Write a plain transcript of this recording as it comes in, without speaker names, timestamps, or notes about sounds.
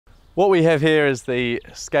What we have here is the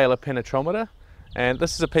Scala penetrometer, and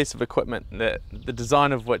this is a piece of equipment that the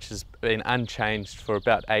design of which has been unchanged for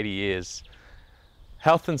about 80 years.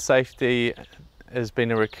 Health and safety has been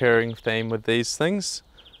a recurring theme with these things.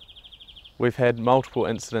 We've had multiple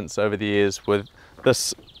incidents over the years with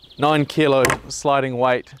this 9 kilo sliding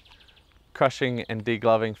weight crushing and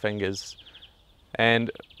degloving fingers, and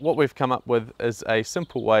what we've come up with is a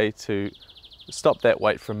simple way to stop that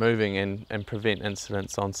weight from moving and prevent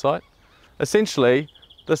incidents on site. Essentially,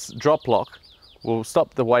 this drop lock will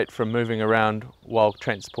stop the weight from moving around while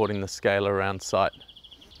transporting the scale around site.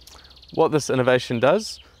 What this innovation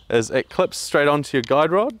does is it clips straight onto your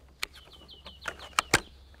guide rod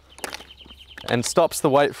and stops the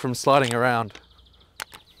weight from sliding around.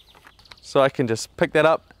 So I can just pick that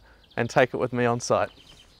up and take it with me on site.